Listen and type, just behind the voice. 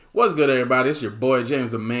What's good, everybody? It's your boy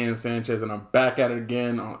James the Man Sanchez, and I'm back at it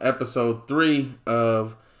again on episode 3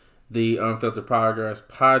 of the Unfiltered Progress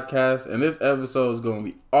podcast. And this episode is going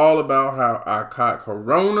to be all about how I caught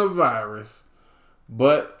coronavirus,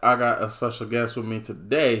 but I got a special guest with me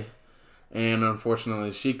today, and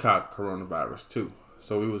unfortunately, she caught coronavirus too.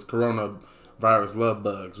 So we was coronavirus love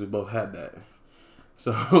bugs. We both had that.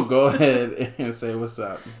 So go ahead and say what's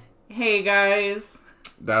up. Hey guys.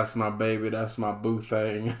 That's my baby. That's my Boo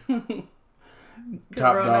Thang.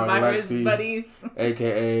 CoronaVirus buddies.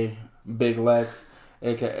 A.K.A. Big Lex.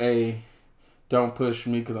 A.K.A. Don't push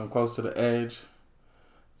me because I'm close to the edge.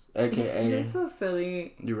 A.K.A. You're so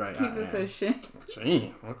silly. You're right. Keep it pushing.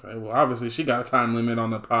 Gee, okay. Well, obviously, she got a time limit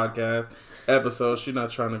on the podcast episode. She's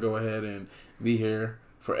not trying to go ahead and be here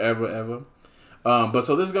forever, ever. But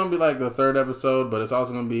so this is going to be like the third episode, but it's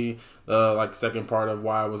also going to be the second part of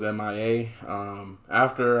why I was MIA.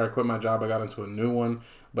 After I quit my job, I got into a new one.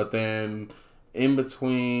 But then in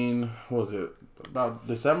between, what was it, about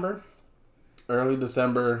December? Early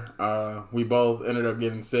December, we both ended up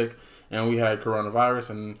getting sick and we had coronavirus.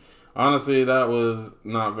 And honestly, that was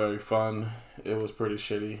not very fun. It was pretty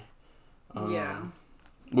shitty. Yeah.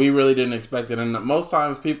 We really didn't expect it. And most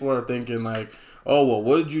times people are thinking like, oh, well,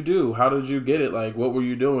 what did you do? How did you get it? Like, what were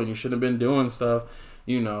you doing? You shouldn't have been doing stuff,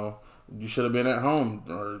 you should have been at home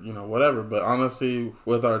or, whatever. But honestly,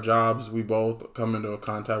 with our jobs, we both come into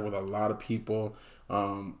contact with a lot of people.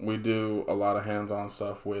 We do a lot of hands-on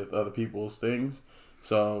stuff with other people's things.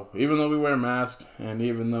 So even though we wear masks and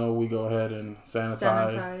even though we go ahead and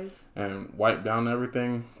sanitize. And wipe down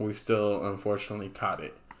everything, we still unfortunately caught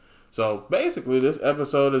it. So basically, this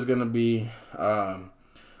episode is going to be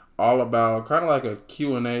all about kind of like a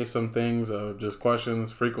Q&A, some things of just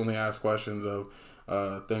questions, frequently asked questions of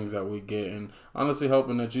things that we get, and honestly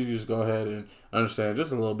hoping that you just go ahead and understand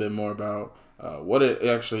just a little bit more about what it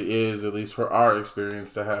actually is, at least for our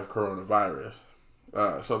experience, to have coronavirus.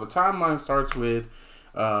 So the timeline starts with,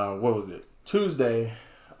 Tuesday.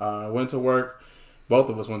 Went to work. Both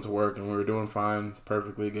of us went to work, and we were doing fine,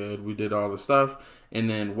 perfectly good. We did all the stuff. And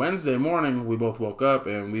then Wednesday morning, we both woke up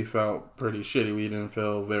and we felt pretty shitty. We didn't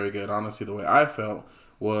feel very good. Honestly, the way I felt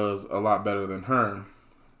was a lot better than her.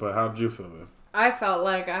 But how did you feel then? I felt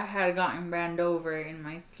like I had gotten ran over in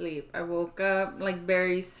my sleep. I woke up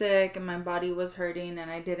very sick and my body was hurting and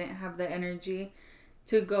I didn't have the energy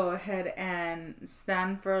to go ahead and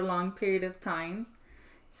stand for a long period of time.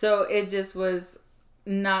 So it just was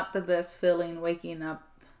not the best feeling waking up.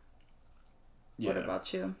 Yeah. What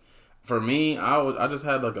about you? For me, I just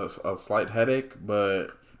had a slight headache, but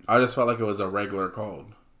I just felt like it was a regular cold.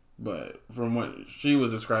 But from what she was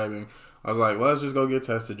describing, I was like, let's just go get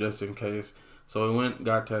tested just in case. So we went,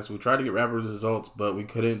 got tested. We tried to get rapid results, but we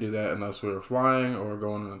couldn't do that unless we were flying or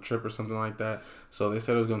going on a trip or something like that. So they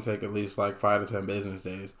said it was going to take at least 5 to 10 business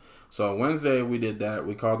days. So Wednesday we did that.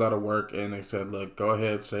 We called out of work and they said, look, go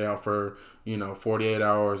ahead, stay out for, 48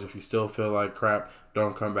 hours. If you still feel like crap,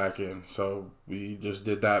 don't come back in. So we just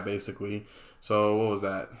did that basically. So what was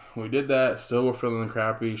that? We did that. Still were feeling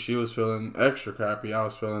crappy. She was feeling extra crappy. I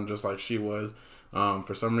was feeling just like she was.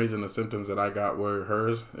 For some reason, the symptoms that I got were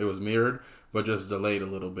hers. It was mirrored, but just delayed a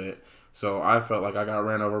little bit. So I felt like I got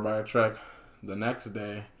ran over by a truck the next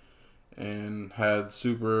day and had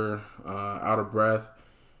super out of breath.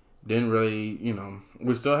 Didn't really,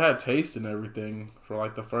 we still had taste and everything for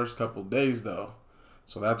the first couple days though.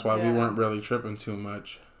 So that's why we weren't really tripping too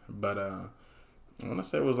much. But I want to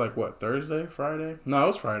say it was Thursday, Friday? No, it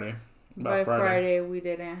was Friday. By Friday, we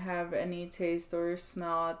didn't have any taste or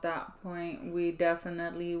smell at that point. We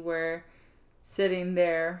definitely were sitting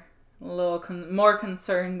there a little more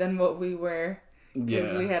concerned than what we were.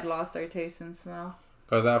 Because we had lost our taste and smell.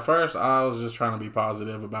 Because at first, I was just trying to be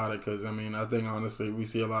positive about it. Because, I think, honestly, we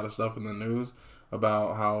see a lot of stuff in the news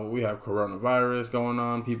about how we have coronavirus going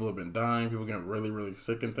on. People have been dying. People getting really, really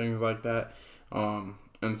sick and things like that.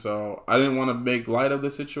 And so I didn't want to make light of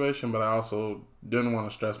the situation, but I also didn't want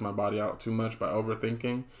to stress my body out too much by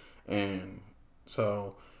overthinking. And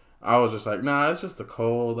so I was just like, nah, it's just a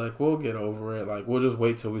cold. We'll get over it. We'll just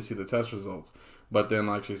wait till we see the test results. But then,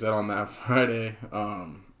 like she said, on that Friday,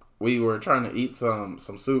 we were trying to eat some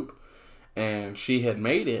soup, and she had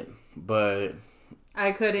made it, but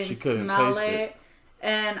I couldn't smell it.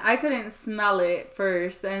 And I couldn't smell it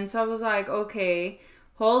first. And so I was like, okay,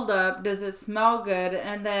 hold up. Does it smell good?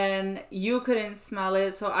 And then you couldn't smell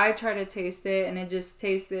it. So I tried to taste it, and it just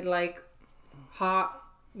tasted like hot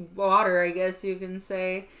water, I guess you can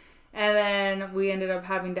say. And then we ended up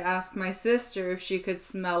having to ask my sister if she could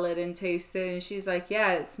smell it and taste it. And she's like,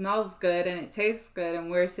 yeah, it smells good and it tastes good. And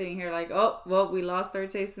we're sitting here like, oh, well, we lost our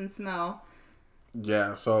taste and smell.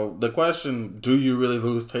 Yeah, so the question, do you really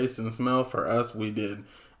lose taste and smell? For us, we did.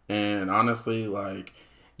 And honestly, like,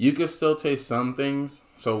 you could still taste some things.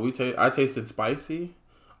 So I tasted spicy,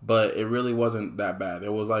 but it really wasn't that bad.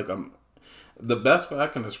 It was like, the best way I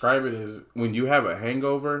can describe it is when you have a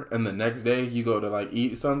hangover and the next day you go to like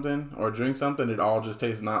eat something or drink something, it all just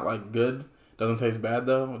tastes not like good. Doesn't taste bad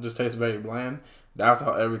though. It just tastes very bland. That's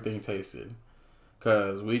how everything tasted.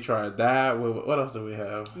 Cause we tried that. What else did we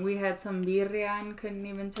have? We had some birria and couldn't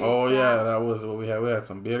even taste Oh that. yeah, that was what we had. We had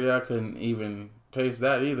some birria. I couldn't even taste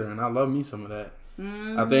that either, and I love me some of that.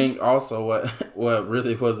 Mm-hmm. I think also what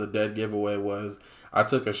really was a dead giveaway was I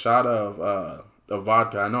took a shot of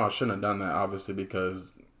vodka. I know I shouldn't have done that, obviously, because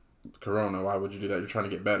Corona. Why would you do that? You're trying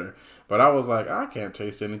to get better. But I was like, I can't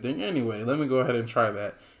taste anything anyway. Let me go ahead and try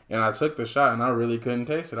that. And I took the shot, and I really couldn't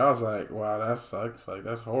taste it. I was like, wow, that sucks. Like,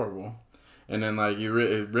 that's horrible. And then, like, it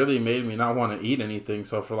really made me not want to eat anything.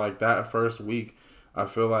 So for, like, that first week, I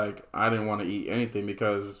feel like I didn't want to eat anything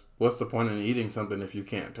because what's the point in eating something if you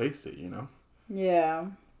can't taste it, you know? Yeah.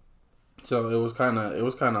 So it was kind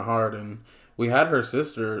of hard. And we had her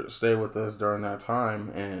sister stay with us during that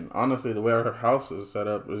time. And honestly, the way our house is set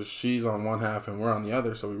up is she's on one half and we're on the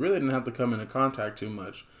other. So we really didn't have to come into contact too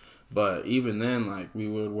much. But even then, like, we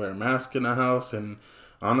would wear masks in the house. And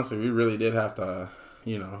honestly, we really did have to,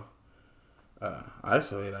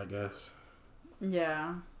 isolate, I guess.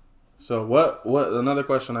 Yeah. So what another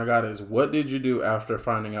question I got is, what did you do after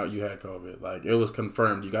finding out you had COVID? Like, it was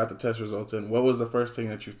confirmed. You got the test results in. What was the first thing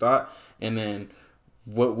that you thought? And then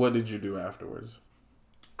what did you do afterwards?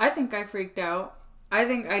 I think I freaked out. I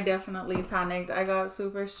think I definitely panicked. I got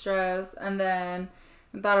super stressed and then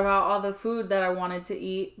thought about all the food that I wanted to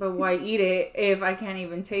eat, but why eat it if I can't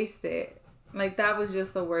even taste it? Like, that was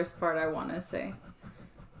just the worst part, I want to say.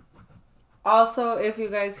 Also, if you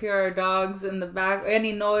guys hear our dogs in the back,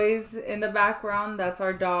 any noise in the background, that's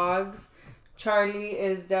our dogs. Charlie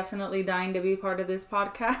is definitely dying to be part of this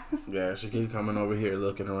podcast. Yeah, she keep coming over here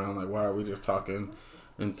looking around like, why are we just talking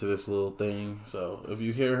into this little thing? So if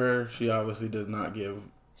you hear her, she obviously does not give.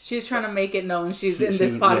 She's trying to make it known she's in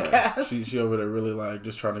this podcast. Yeah, she over there really like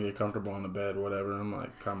just trying to get comfortable on the bed or whatever. I'm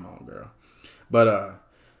like, come on, girl. But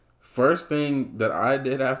first thing that I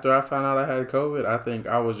did after I found out I had COVID, I think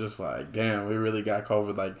I was just like, damn, we really got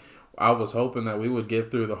COVID. Like, I was hoping that we would get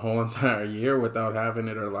through the whole entire year without having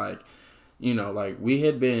it, or like, like we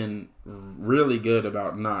had been really good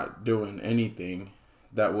about not doing anything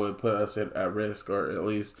that would put us at risk or at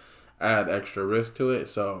least add extra risk to it.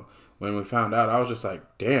 So when we found out, I was just like,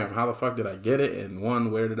 damn, how the fuck did I get it? And one,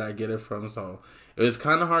 where did I get it from? So it's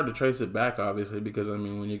kind of hard to trace it back, obviously, because, I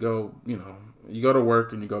mean, when you go, you go to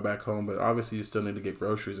work and you go back home, but obviously you still need to get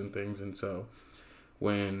groceries and things. And so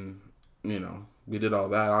when, we did all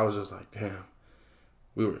that, I was just like, damn,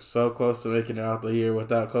 we were so close to making it out the year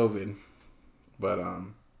without COVID. But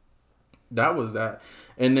that was that.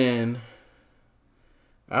 And then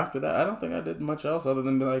after that, I don't think I did much else other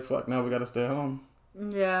than be like, fuck, now we got to stay home.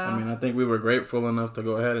 Yeah. I mean, I think we were grateful enough to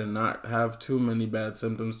go ahead and not have too many bad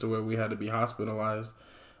symptoms to where we had to be hospitalized.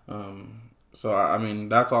 So, I mean,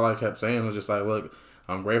 that's all I kept saying was just like, look,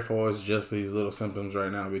 I'm grateful it's just these little symptoms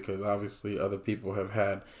right now because obviously other people have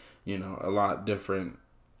had, a lot different,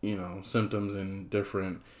 symptoms and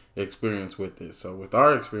different experience with it. So with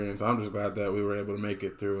our experience, I'm just glad that we were able to make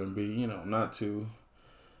it through and be, not too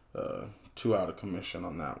out of commission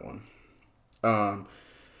on that one.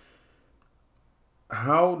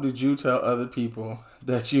 How did you tell other people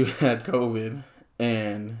that you had COVID?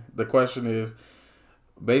 And the question is,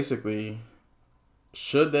 basically,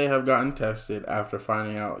 should they have gotten tested after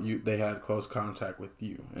finding out they had close contact with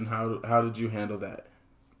you? And how did you handle that?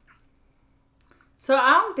 So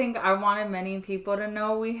I don't think I wanted many people to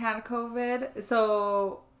know we had COVID.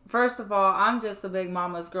 So first of all, I'm just a big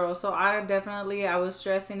mama's girl. So I was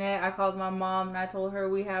stressing it. I called my mom and I told her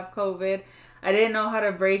we have COVID. I didn't know how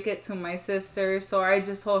to break it to my sister. So I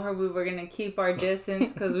just told her we were going to keep our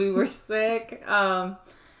distance because we were sick. And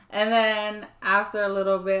then after a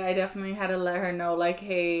little bit, I definitely had to let her know, like,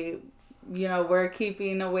 hey, we're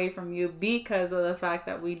keeping away from you because of the fact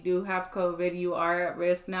that we do have COVID. You are at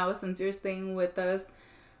risk now since you're staying with us.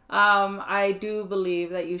 I do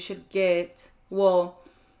believe that you should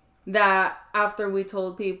that after we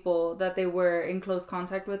told people that they were in close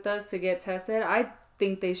contact with us to get tested, I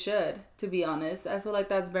think they should, to be honest. I feel like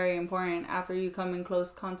that's very important after you come in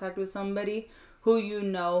close contact with somebody who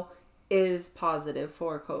is positive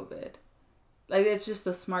for COVID. Like, it's just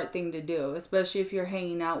a smart thing to do, especially if you're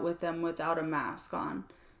hanging out with them without a mask on.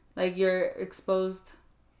 Like, you're exposed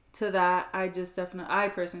to that. I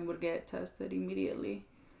personally would get tested immediately.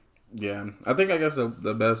 Yeah. I think, I guess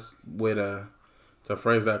the best way to to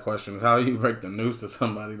phrase that question is how you break the news to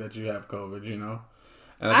somebody that you have COVID, you know?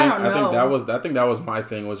 And I don't know. I think that was my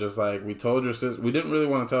thing, was just like, we told your sister, we didn't really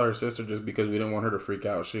want to tell her sister just because we didn't want her to freak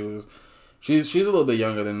out. She's a little bit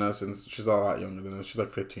younger than us, and she's a lot younger than us. She's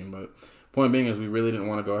like 15, but point being is we really didn't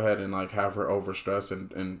want to go ahead and like have her overstress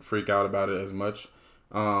and freak out about it as much.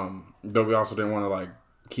 Though we also didn't want to like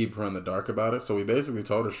keep her in the dark about it. So we basically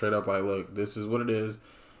told her straight up, like, look, this is what it is.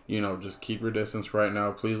 You know, just keep your distance right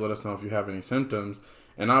now. Please let us know if you have any symptoms.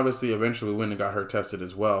 And obviously, eventually, we went and got her tested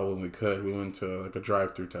as well when we could. We went to like a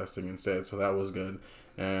drive-through testing instead, so that was good,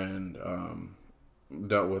 and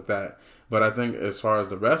dealt with that. But I think as far as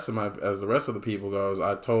the rest of the people goes,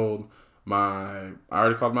 I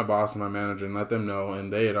already called my boss and my manager and let them know,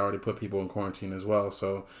 and they had already put people in quarantine as well.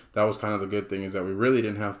 So that was kind of the good thing, is that we really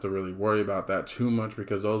didn't have to really worry about that too much,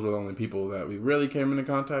 because those were the only people that we really came into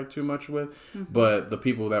contact too much with. Mm-hmm. But the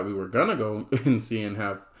people that we were gonna go and see and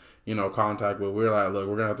have, you know, contact with, we were like, look,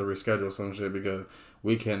 we're gonna have to reschedule some shit because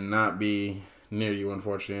we cannot be near you,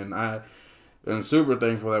 unfortunately. And I am super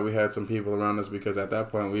thankful that we had some people around us, because at that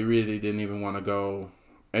point we really didn't even want to go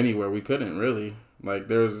anywhere. We couldn't really. Like,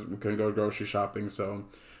 we couldn't go grocery shopping, so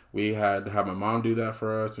we had to have my mom do that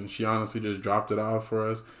for us, and she honestly just dropped it off for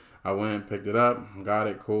us. I went and picked it up, got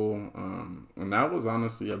it, cool, and that was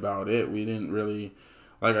honestly about it. We didn't really,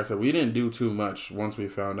 like I said, we didn't do too much once we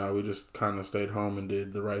found out. We just kind of stayed home and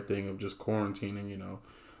did the right thing of just quarantining, you know,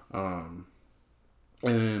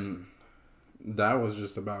 and that was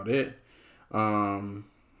just about it.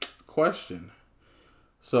 Question.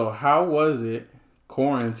 So how was it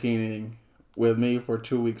quarantining with me for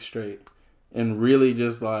 2 weeks straight and really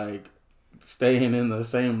just like staying in the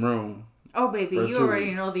same room? Oh, baby, you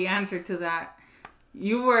already know the answer to that.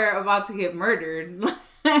 You were about to get murdered.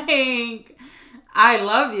 Like, I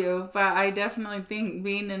love you, but I definitely think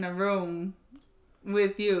being in a room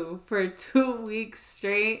with you for 2 weeks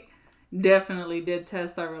straight definitely did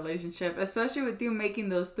test our relationship, especially with you making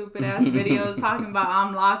those stupid ass videos talking about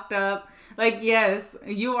I'm locked up. Like, yes,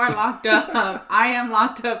 you are locked up. I am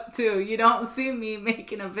locked up too. You don't see me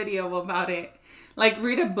making a video about it. Like,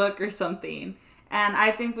 read a book or something. And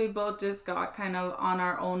I think we both just got kind of on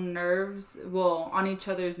our own nerves. Well, on each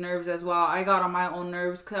other's nerves as well. I got on my own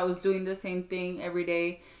nerves because I was doing the same thing every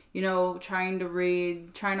day. You know, trying to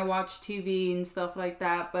read, trying to watch TV and stuff like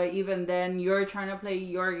that. But even then, you're trying to play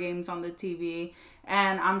your games on the TV.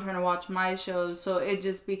 And I'm trying to watch my shows. So it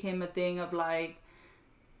just became a thing of like,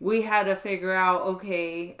 we had to figure out,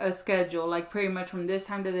 okay, a schedule. Like, pretty much from this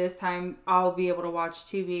time to this time, I'll be able to watch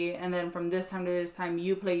TV. And then from this time to this time,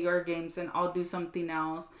 you play your games and I'll do something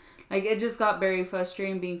else. Like, it just got very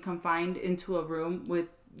frustrating being confined into a room with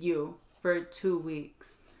you for 2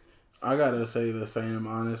 weeks. I gotta say the same,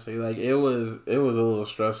 honestly. Like, it was a little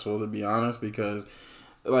stressful, to be honest, because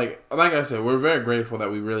like I said, we're very grateful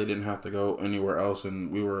that we really didn't have to go anywhere else,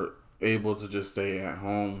 and we were able to just stay at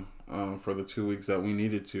home for the 2 weeks that we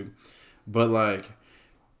needed to. But like,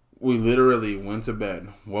 we literally went to bed,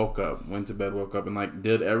 woke up, and like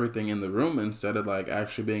did everything in the room instead of like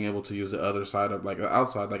actually being able to use the other side of like the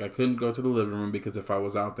outside. Like, I couldn't go to the living room because if I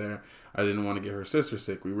was out there, I didn't want to get her sister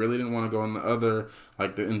sick. We really didn't want to go in the other,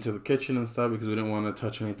 like into the kitchen and stuff, because we didn't want to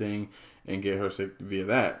touch anything and get her sick via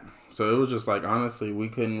that. So it was just like, honestly, we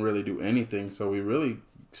couldn't really do anything. So we really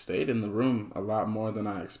stayed in the room a lot more than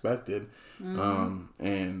I expected. Mm-hmm.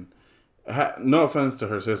 And no offense to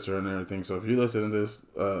her sister and everything. So if you listen to this,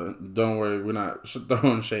 don't worry, we're not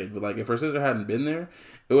throwing shade. But like, if her sister hadn't been there,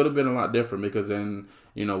 it would have been a lot different, because then,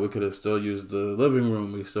 you know, we could have still used the living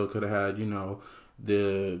room. We still could have had, you know,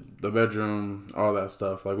 the bedroom, all that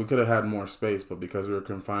stuff. Like, we could have had more space, but because we were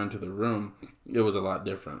confined to the room, it was a lot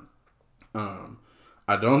different.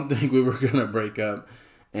 I don't think we were gonna break up,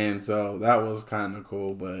 and so that was kind of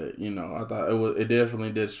cool. But you know, I thought it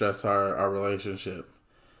definitely did stress our relationship.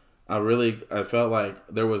 I felt like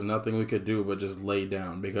there was nothing we could do but just lay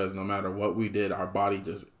down, because no matter what we did, our body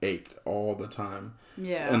just ached all the time.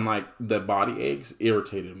 Yeah. And like, the body aches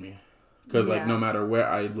irritated me, because like, no matter where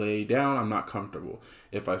I lay down, I'm not comfortable.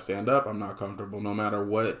 If I stand up, I'm not comfortable. No matter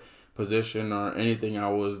what position or anything I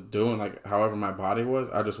was doing, like however my body was,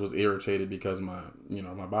 I just was irritated because my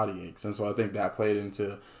body aches. And so I think that played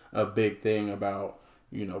into a big thing about,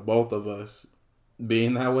 you know, both of us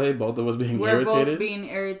being that way, both of us being irritated. We're both being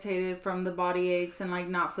irritated from the body aches and like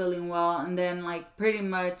not feeling well, and then like pretty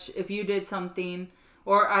much if you did something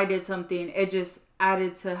or I did something, it just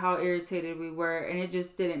added to how irritated we were, and it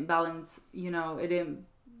just didn't balance, you know, it didn't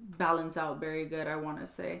balance out very good, I want to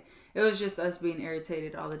say. It was just us being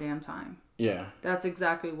irritated all the damn time. Yeah. That's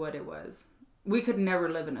exactly what it was. we could never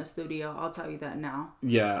live in a studio. I'll tell you that now.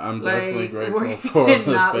 Yeah, I'm definitely grateful for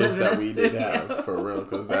the space that we did have, for real,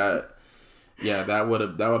 because that would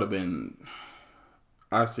have been.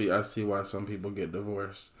 I see why some people get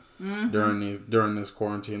divorced during this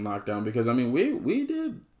quarantine lockdown, because I mean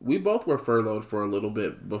we both were furloughed for a little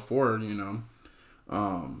bit before,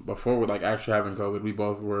 before we're like actually having COVID. We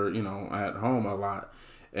both were at home a lot,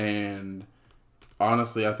 and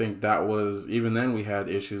honestly, I think that was, even then we had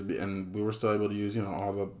issues, and we were still able to use,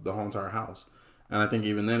 all the whole entire house. And I think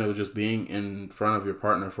even then it was just being in front of your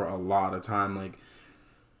partner for a lot of time. Like,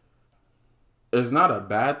 it's not a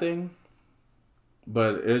bad thing,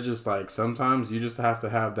 but it's just like sometimes you just have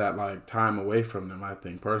to have that like time away from them, I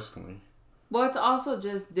think, personally. Well, it's also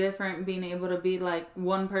just different being able to be like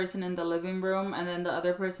one person in the living room and then the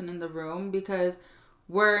other person in the room, because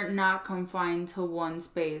we're not confined to one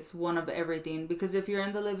space, one of everything. Because if you're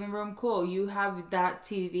in the living room, cool, you have that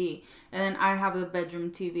TV, and then I have the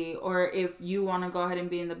bedroom TV. Or if you want to go ahead and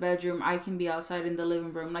be in the bedroom, I can be outside in the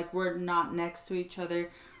living room. Like, we're not next to each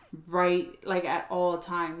other, right? Like, at all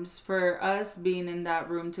times. For us being in that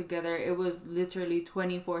room together, it was literally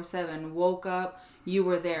 24/7. Woke up, you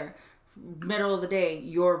were there. Middle of the day,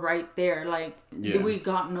 you're right there. Like, we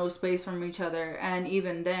got no space from each other. And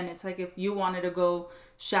even then, it's like, if you wanted to go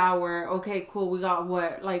shower, okay, cool, we got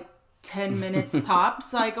what, like 10 minutes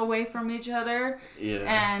tops, like, away from each other.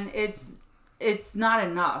 And it's not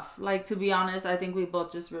enough. Like, to be honest, I think we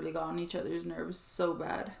both just really got on each other's nerves so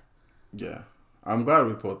bad. I'm glad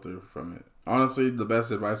we pulled through from it. Honestly, the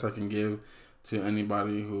best advice I can give to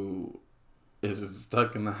anybody who is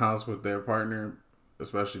stuck in the house with their partner,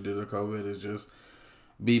 especially due to COVID, is just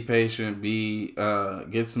be patient,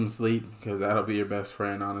 get some sleep, because that'll be your best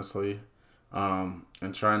friend, honestly.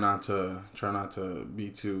 And try not to be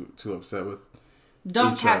too upset with.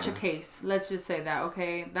 Don't catch a case. Let's just say that,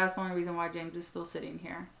 okay? That's the only reason why James is still sitting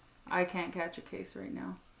here. I can't catch a case right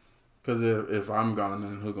now. Because if I'm gone,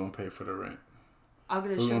 then who's gonna pay for the rent? I'll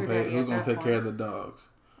get a sugar daddy. Who's gonna take care of the dogs?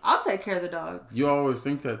 I'll take care of the dogs. You always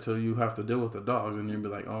think that till you have to deal with the dogs, and you'll be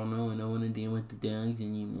like, "Oh no, I don't want to deal with the dogs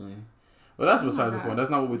anymore." Well, that's besides the point. That's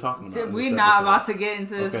not what we're talking about. We're not about to get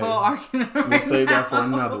into this whole argument. We'll save that for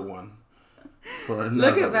another one.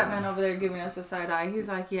 Look at Batman over there giving us the side eye. He's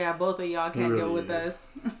like, "Yeah, both of y'all can't deal with us."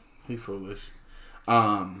 He foolish.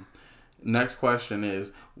 Next question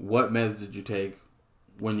is, what meds did you take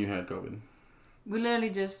when you had COVID? We literally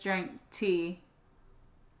just drank tea.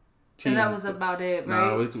 And that was about it,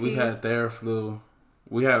 right? No, we had Theraflu.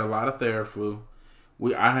 We had a lot of Theraflu.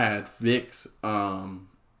 I had Vicks.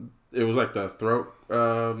 It was like the throat,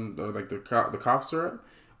 like the cough syrup,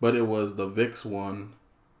 but it was the Vicks one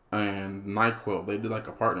and NyQuil. They did like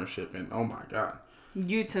a partnership, and oh my god,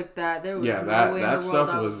 you took that. There was that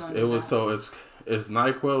stuff was it's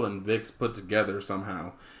NyQuil and Vicks put together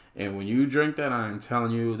somehow. And when you drink that, I am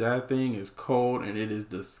telling you, that thing is cold and it is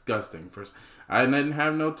disgusting. First, I didn't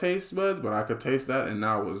have no taste buds, but I could taste that, and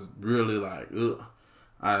I was really like, ugh.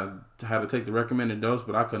 I had to take the recommended dose,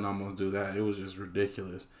 but I couldn't almost do that. It was just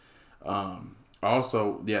ridiculous.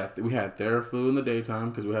 Also, we had Theraflu in the daytime,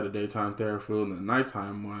 because we had a daytime Theraflu and the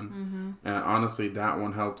nighttime one. And honestly, that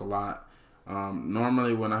one helped a lot.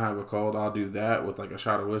 Normally when I have a cold, I'll do that with like a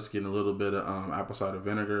shot of whiskey and a little bit of apple cider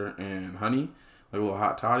vinegar and honey, like a little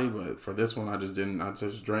hot toddy. But for this one, I just didn't. I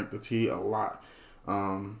just drank the tea a lot.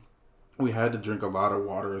 We had to drink a lot of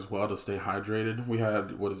water as well to stay hydrated. We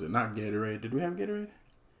had, what is it? Not Gatorade. Did we have Gatorade?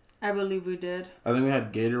 I believe we did. I think we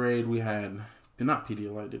had Gatorade. We had not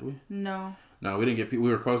Pedialyte, did we? No. No, we didn't get. We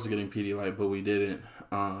were close to getting Pedialyte, but we didn't.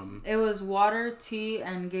 It was water, tea,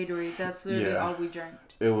 and Gatorade. That's literally all we drank.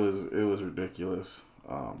 It was ridiculous,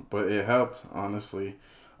 but it helped, honestly.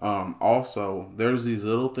 Also, there's these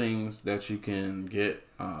little things that you can get.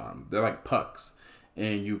 They're like pucks,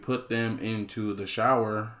 and you put them into the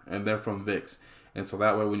shower, and they're from Vicks. And so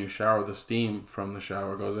that way, when you shower, the steam from the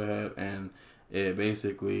shower goes ahead, and it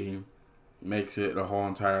basically makes it a whole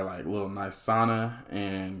entire like little nice sauna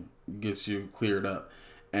and gets you cleared up.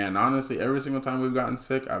 And honestly, every single time we've gotten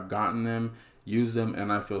sick, I've gotten them, used them,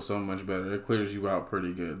 and I feel so much better. It clears you out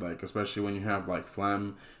pretty good, like especially when you have like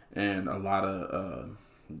phlegm and a lot of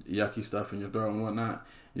yucky stuff in your throat and whatnot.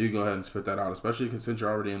 You go ahead and spit that out, especially because since you're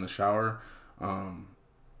already in the shower.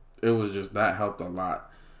 It was just, that helped a lot.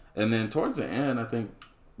 And then towards the end, I think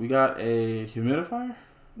we got a humidifier.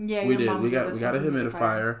 Yeah, we did. We got a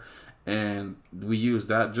humidifier, and we used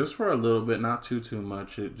that just for a little bit, not too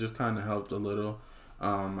much. It just kind of helped a little.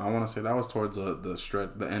 I want to say that was towards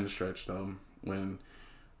the end stretch though, when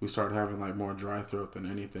we started having like more dry throat than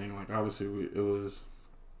anything. Like obviously it was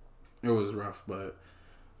rough, but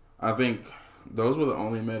I think those were the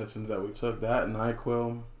only medicines that we took. That and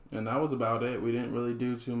NyQuil, and that was about it. We didn't really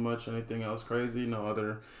do too much, anything else crazy. No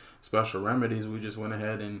other special remedies. We just went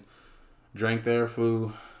ahead and drank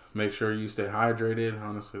Theraflu. Make sure you stay hydrated.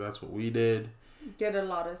 Honestly, that's what we did. Get a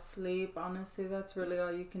lot of sleep. Honestly, that's really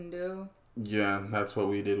all you can do. Yeah, that's what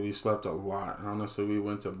we did. We slept a lot. Honestly, we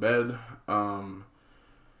went to bed.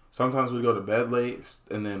 Sometimes we go to bed late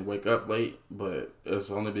and then wake up late, but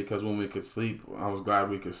it's only because when we could sleep, I was glad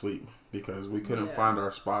we could sleep because we couldn't find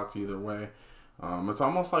our spots either way. It's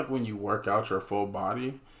almost like when you work out your full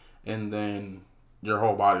body and then your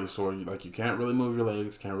whole body is sore. Like you can't really move your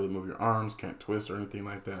legs, can't really move your arms, can't twist or anything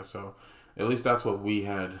like that. So at least that's what we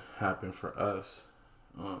had happen for us.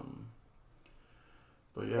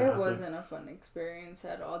 But yeah, it wasn't a fun experience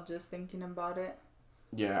at all. Just thinking about it.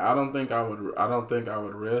 Yeah, I don't think I would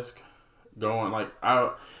risk going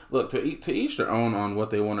look to each their own on what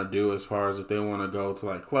they want to do as far as if they want to go to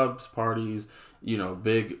like clubs, parties,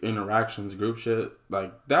 big interactions, group shit.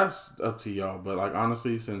 Like that's up to y'all. But like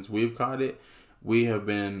honestly, since we've caught it, we have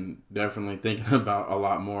been definitely thinking about a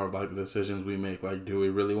lot more of like the decisions we make. Like, do we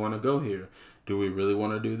really want to go here? Do we really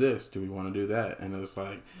want to do this? Do we want to do that? And it's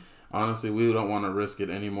like, honestly, we don't want to risk it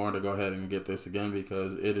anymore to go ahead and get this again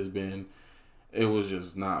because it was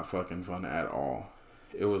just not fucking fun at all.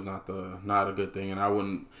 It was not a good thing, and I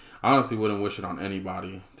honestly wouldn't wish it on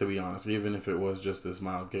anybody, to be honest. Even if it was just this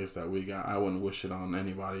mild case that we got, I wouldn't wish it on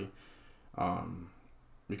anybody,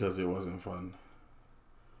 because it wasn't fun.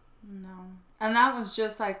 No. And that was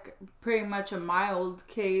just like pretty much a mild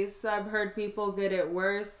case. I've heard people get it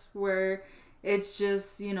worse where it's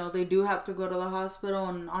just, they do have to go to the hospital,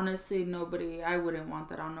 and honestly, I wouldn't want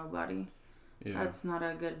that on nobody. Yeah. That's not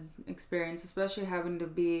a good experience, especially having to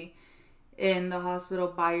be in the hospital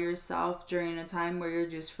by yourself during a time where you're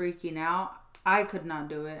just freaking out. I could not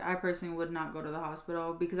do it. I personally would not go to the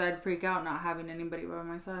hospital because I'd freak out not having anybody by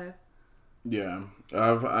my side. Yeah,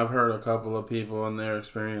 I've heard a couple of people and their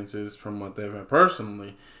experiences from what they've had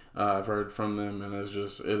personally. I've heard from them, and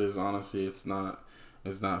honestly, it's not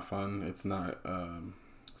fun. It's not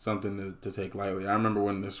something to take lightly. I remember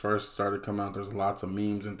when this first started coming out, there's lots of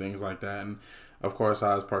memes and things like that, and of course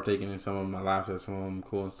I was partaking in some of them. I laughed at some of them,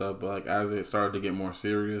 cool and stuff. But like as it started to get more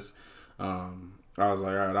serious, I was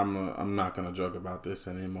like, all right, I'm not gonna joke about this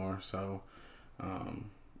anymore. So,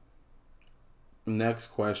 next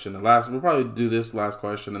question, we'll probably do this last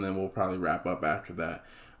question, and then we'll probably wrap up after that.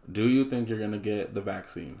 Do you think you're gonna get the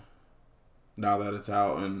vaccine now that it's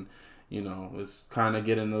out and it's kind of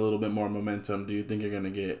getting a little bit more momentum? Do you think you're going to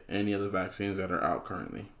get any of the vaccines that are out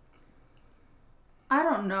currently? I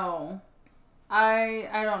don't know. I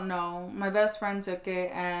don't know. My best friend took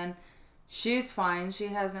it and she's fine. She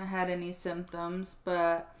hasn't had any symptoms,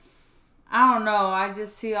 but I don't know. I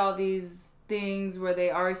just see all these things where they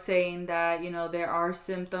are saying that, there are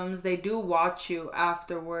symptoms. They do watch you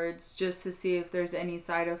afterwards just to see if there's any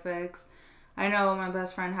side effects. I know my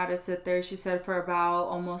best friend had to sit there, she said, for about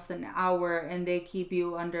almost an hour, and they keep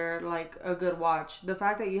you under like a good watch. The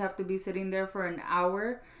fact that you have to be sitting there for an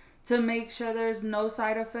hour to make sure there's no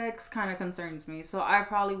side effects kind of concerns me. So I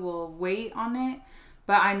probably will wait on it,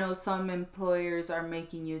 but I know some employers are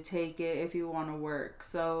making you take it if you want to work.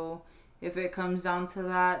 So if it comes down to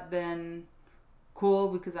that, then cool,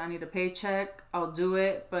 because I need a paycheck, I'll do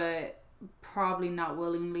it, but probably not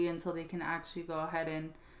willingly until they can actually go ahead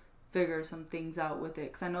and figure some things out with it,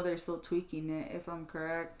 because I know they're still tweaking it, if I'm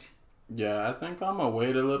correct. Yeah, I think I'm gonna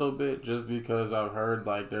wait a little bit just because I've heard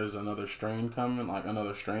like there's another strain coming, like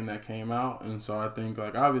another strain that came out, and so I think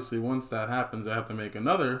like obviously once that happens they have to make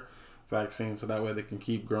another vaccine so that way they can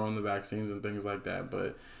keep growing the vaccines and things like that.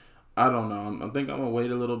 But I don't know. I think I'm gonna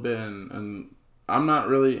wait a little bit, and I'm not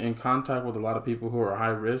really in contact with a lot of people who are high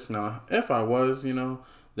risk. Now, if I was,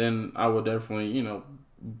 then I would definitely,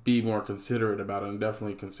 be more considerate about it and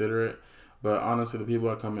definitely consider it. But honestly, the people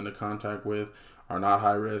I come into contact with are not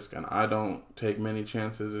high risk, and I don't take many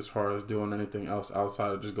chances as far as doing anything else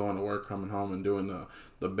outside of just going to work, coming home, and doing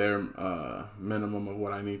the bare minimum of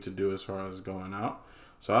what I need to do as far as going out.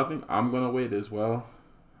 So I think I'm going to wait as well.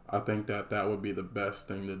 I think that would be the best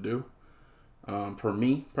thing to do for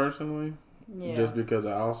me personally. Yeah. Just because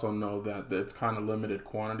I also know that it's kind of limited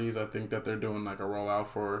quantities. I think that they're doing like a rollout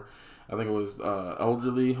for, I think it was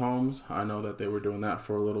elderly homes. I know that they were doing that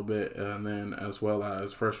for a little bit, and then as well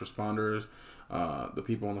as first responders, the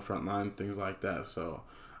people on the front lines, things like that. So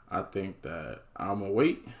I think that I'm going to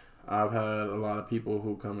wait. I've had a lot of people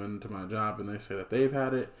who come into my job and they say that they've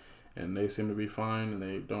had it and they seem to be fine and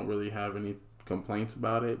they don't really have any complaints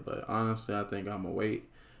about it. But honestly, I think I'm going to wait.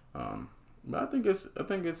 But I think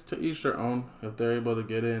it's to each their own. If they're able to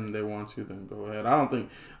get it and they want to, then go ahead. I don't think.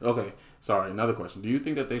 Okay, sorry. Another question. Do you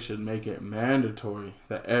think that they should make it mandatory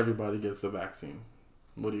that everybody gets the vaccine?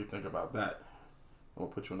 What do you think about that? I'll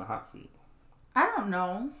put you in the hot seat. I don't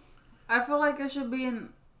know. I feel like it should be an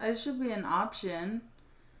option.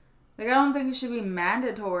 Like, I don't think it should be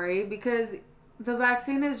mandatory because the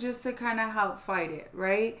vaccine is just to kind of help fight it,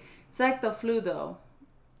 right? It's like the flu, though.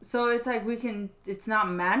 So it's like it's not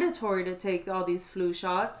mandatory to take all these flu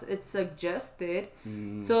shots. It's suggested.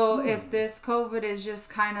 So if this COVID is just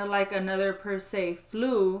kind of like another per se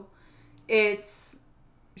flu,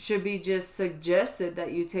 should be just suggested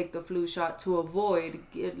that you take the flu shot to avoid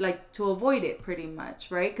it pretty much,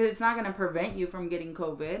 right? Because it's not going to prevent you from getting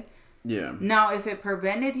COVID. Yeah. Now, if it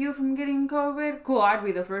prevented you from getting COVID, cool, I'd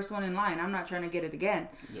be the first one in line. I'm not trying to get it again.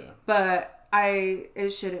 Yeah. But it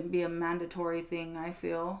shouldn't be a mandatory thing, I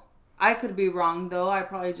feel. I could be wrong, though. I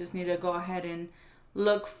probably just need to go ahead and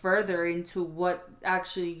look further into what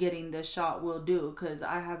actually getting the shot will do, because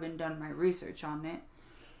I haven't done my research on it.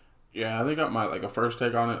 Yeah, I think I might a first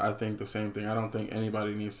take on it. I think the same thing. I don't think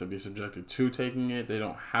anybody needs to be subjected to taking it. They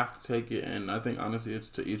don't have to take it, and I think honestly, it's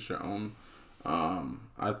to each their own.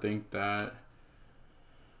 I think that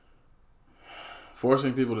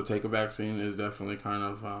forcing people to take a vaccine is definitely kind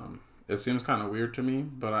of it seems kind of weird to me,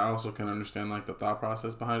 but I also can understand like the thought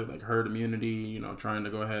process behind it, like herd immunity, trying to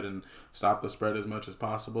go ahead and stop the spread as much as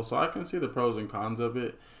possible. So I can see the pros and cons of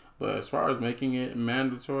it, but as far as making it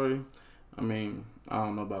mandatory, I mean, I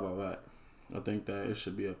don't know about all that. I think that it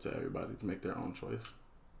should be up to everybody to make their own choice.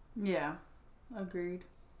 Yeah, agreed.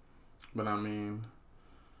 But I mean,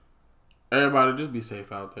 everybody just be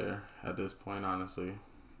safe out there at this point, honestly.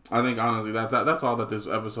 I think, honestly, that's all that this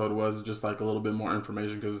episode was, just like a little bit more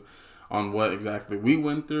information on what exactly we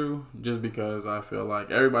went through, just because I feel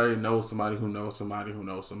like everybody knows somebody who knows somebody who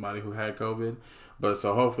knows somebody who had COVID. But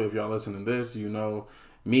so hopefully if y'all listen to this, you know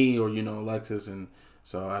me or you know Alexis, and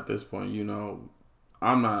so at this point,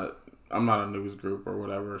 I'm not a news group or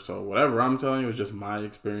whatever. So whatever I'm telling you is just my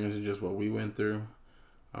experience and just what we went through.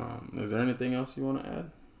 Is there anything else you want to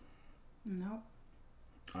add? No.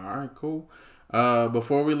 All right, cool.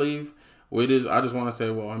 Before we leave, I just want to say,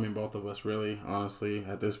 well, I mean, both of us really, honestly,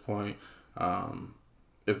 at this point,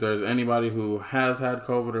 if there's anybody who has had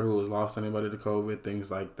COVID or who has lost anybody to COVID, things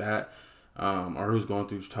like that, or who's going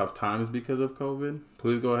through tough times because of COVID,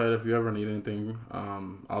 please go ahead. If you ever need anything,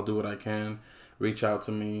 I'll do what I can. Reach out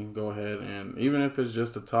to me. Go ahead. And even if it's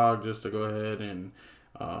just to talk, just to go ahead and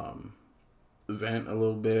vent a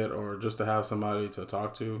little bit, or just to have somebody to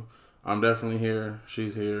talk to, I'm definitely here.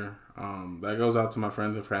 She's here. That goes out to my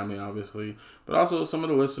friends and family, obviously, but also some of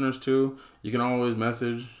the listeners too. You can always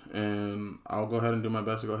message, and I'll go ahead and do my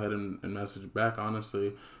best to go ahead and message back,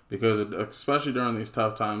 honestly, because especially during these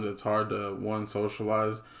tough times, it's hard to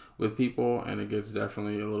socialize with people, and it gets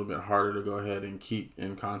definitely a little bit harder to go ahead and keep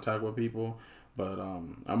in contact with people. But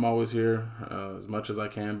I'm always here as much as I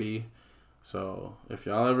can be. So if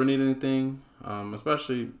y'all ever need anything,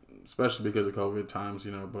 especially because of COVID times,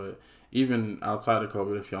 but even outside of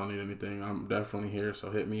COVID, if y'all need anything, I'm definitely here.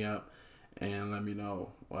 So hit me up and let me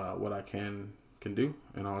know what I can do,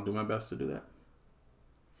 and I'll do my best to do that.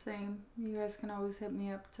 Same. You guys can always hit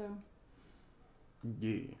me up too.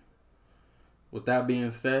 Yeah. With that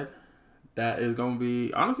being said, that is going to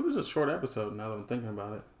be, honestly, this is a short episode now that I'm thinking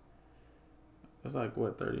about it. It's like,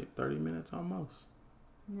 what, 30 minutes almost?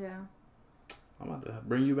 Yeah. I'm about to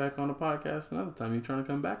bring you back on the podcast another time. You trying to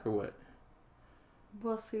come back or what?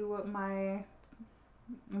 We'll see what my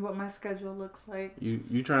schedule looks like.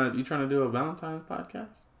 You trying to do a Valentine's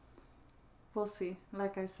podcast? We'll see.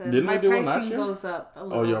 Like I said, Didn't my we do one pricing last year? goes up a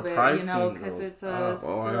little your bit, pricing because goes it's a up.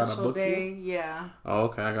 special day. You? Yeah. Oh,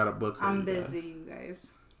 okay. I got to book her. I'm busy, you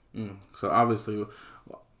guys. So obviously,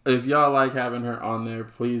 if y'all like having her on there,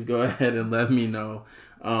 please go ahead and let me know.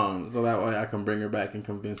 So that way I can bring her back and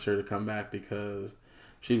convince her to come back, because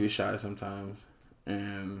she be shy sometimes.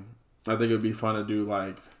 And I think it would be fun to do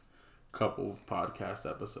like couple podcast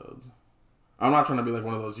episodes. I'm not trying to be like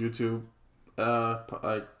one of those YouTube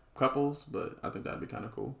like couples, but I think that'd be kind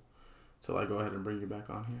of cool. So like, go ahead and bring you back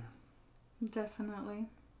on here. Definitely.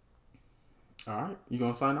 All right, you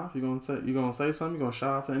gonna sign off? You gonna say something? You gonna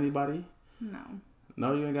shout out to anybody?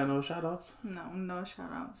 No, you ain't got no shout outs? No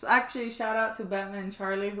shout outs. Actually, shout out to Batman and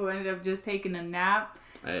Charlie, who ended up just taking a nap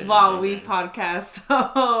while we podcast.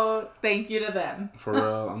 So thank you to them. For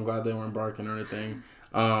real, I'm glad they weren't barking or anything.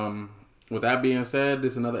 With that being said,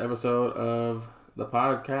 this is another episode of the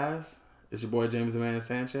podcast. It's your boy James Amanda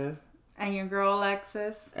Sanchez. And your girl,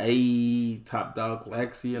 Alexis. Hey,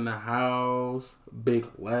 TopDawgLexii in the house. Big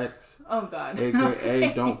Lex. Oh, God. AKA,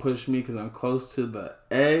 okay. Don't push me because I'm close to the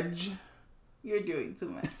edge. You're doing too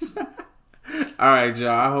much. All right, y'all.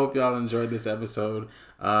 I hope y'all enjoyed this episode.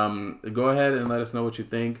 Go ahead and let us know what you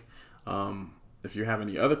think. If you have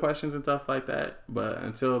any other questions and stuff like that. But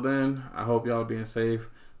until then, I hope y'all are being safe.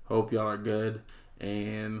 Hope y'all are good.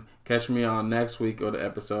 And catch me on next week of the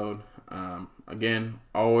episode. Again,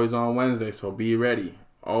 always on Wednesday, so be ready.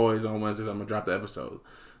 Always on Wednesdays, I'm going to drop the episode.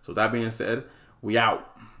 So with that being said, we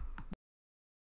out.